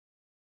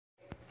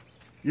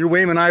You're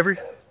Wayman Ivory?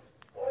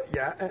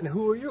 Yeah, and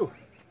who are you?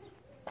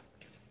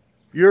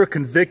 You're a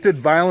convicted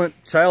violent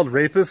child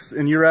rapist,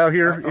 and you're out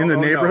here in the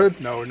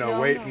neighborhood? No,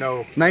 wait,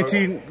 no.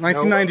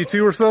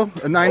 1992 or so?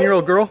 A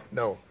 9-year-old girl?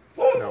 No,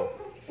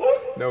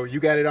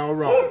 you got it all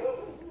wrong.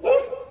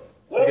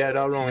 You got it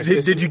all wrong.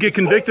 Did you get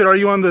convicted? Are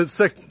you on the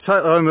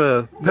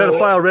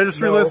pedophile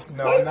registry list?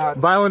 No, not.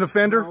 Violent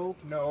offender?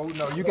 No,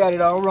 you got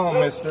it all wrong,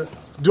 mister.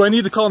 Do I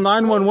need to call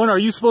 911? Are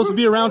you supposed to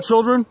be around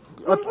children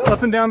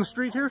up and down the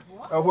street here?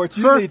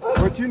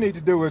 What you need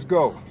to do is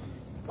go.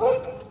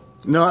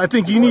 No, I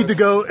think you need to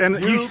go,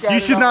 and you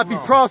should not be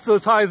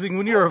proselytizing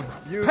when you're a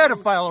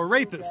pedophile or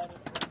rapist.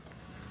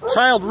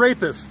 Child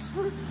rapist.